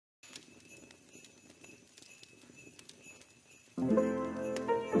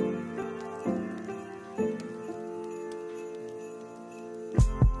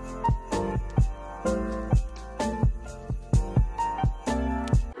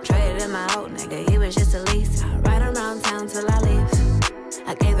than my old nigga, he was just a lease. I ride around town till I leave.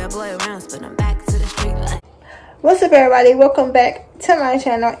 I gave that boy rounds, but I'm back to the street like. What's up, everybody? Welcome back to my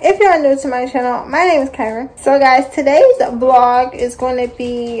channel. If you are new to my channel, my name is Kyra. So guys, today's vlog is going to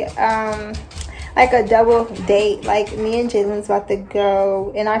be like a double date. Like me and Jalen's about to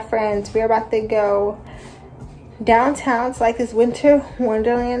go, and our friends, we're about to go downtown. It's like this winter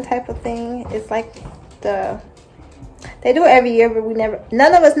wonderland type of thing. It's like they do it every year, but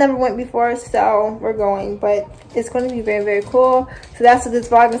none of us never went before, so we're going. But it's going to be very, very cool. So that's what this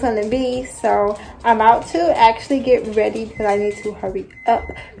vlog is going to be. So I'm out to actually get ready because I need to hurry up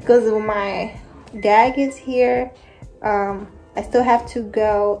because when my dad gets here, I still have to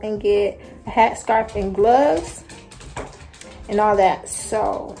go and get a hat, scarf, and gloves and all that.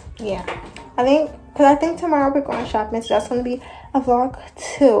 So yeah, I think tomorrow we're going shopping, so that's going to be a vlog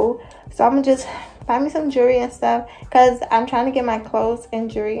too. So I'm gonna just find me some jewelry and stuff because I'm trying to get my clothes and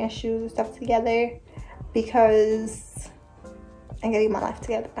jewelry and shoes and stuff together because I gotta get my life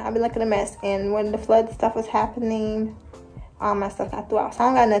together. I've been looking a mess, and when the flood stuff was happening, all my stuff got threw out, so I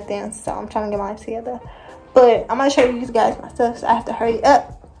don't got nothing. So I'm trying to get my life together, but I'm gonna show you guys my stuff, so I have to hurry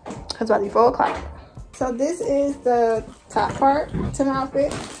up because it's about to be 4 o'clock. So this is the top part to my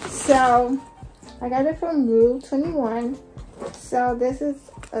outfit. So I got it from Rue 21. So this is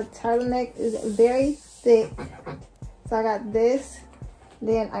a turtleneck. It's very thick. So I got this.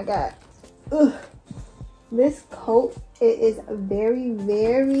 Then I got this coat. It is very,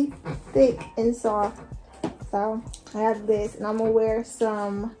 very thick and soft. So I have this, and I'm gonna wear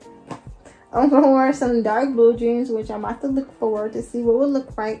some dark blue jeans, which I'm about to look forward to see what would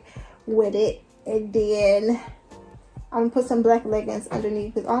look like with it. And then I'm gonna put some black leggings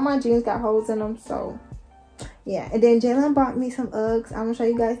underneath because all my jeans got holes in them. So yeah, and then Jalen bought me some Uggs. I'm gonna show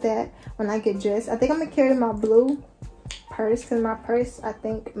you guys that when I get dressed. I think I'm gonna carry my blue purse because my purse I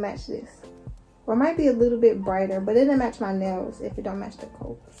think matches this, or it might be a little bit brighter, but it didn't match my nails if it don't match the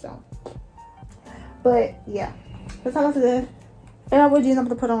coat. So, but yeah, that's how much of this. And what jeans I'm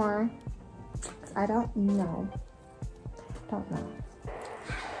gonna put on? I don't know.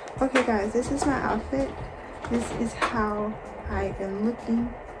 Okay, guys, this is my outfit. This is how I am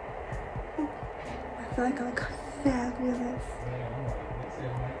looking. I feel like I look fabulous.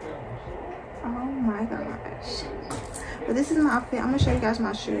 Oh my gosh. But this is my outfit. I'm gonna show you guys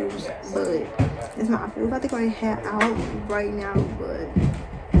my shoes, but this is my outfit. We're about to go and head out right now, but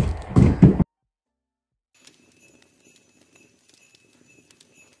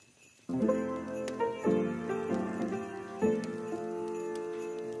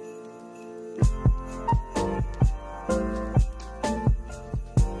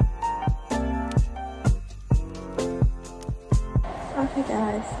okay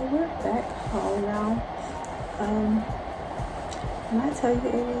guys, so we're back home now. When I tell you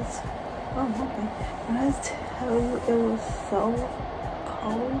it was, when I tell you it was so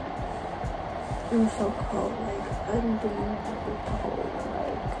cold, it was so cold, like unbelievably cold,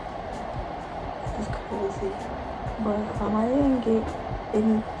 like it's crazy. But I didn't get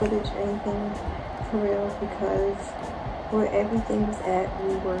any footage or anything for real because where everything was at,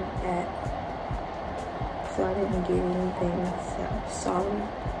 we weren't at. So I didn't get anything, so sorry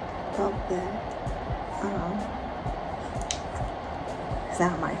about that. It's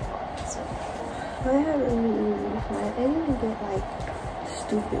not my fault. So but I didn't get like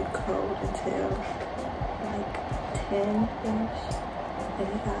stupid cold until like 10-ish, and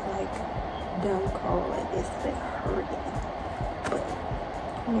it got like dumb cold, like it's like hurting. But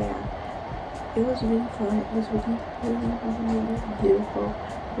yeah, it was really fun. It was really, really, really, really beautiful.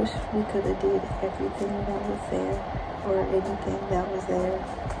 Wish we could have did everything that was there or anything that was there,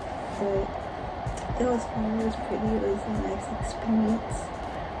 but it was fun. It was pretty. It was a nice experience.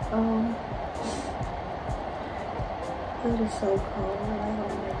 It was so cold. I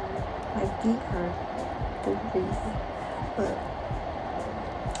don't know, my feet hurt for reason. But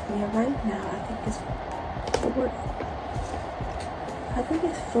yeah, right now I think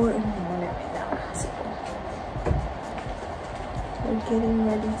it's 4 in the morning right now. So we're getting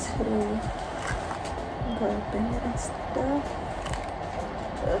ready to go to bed and stuff.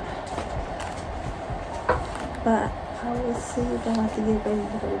 But I will see you guys. I have to get ready to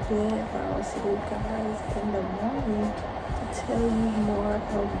go to bed, but I will see you guys in the morning to tell you more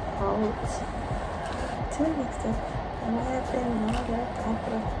about doing stuff and what happened and all that type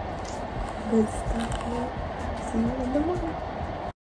of good stuff. See you in the morning.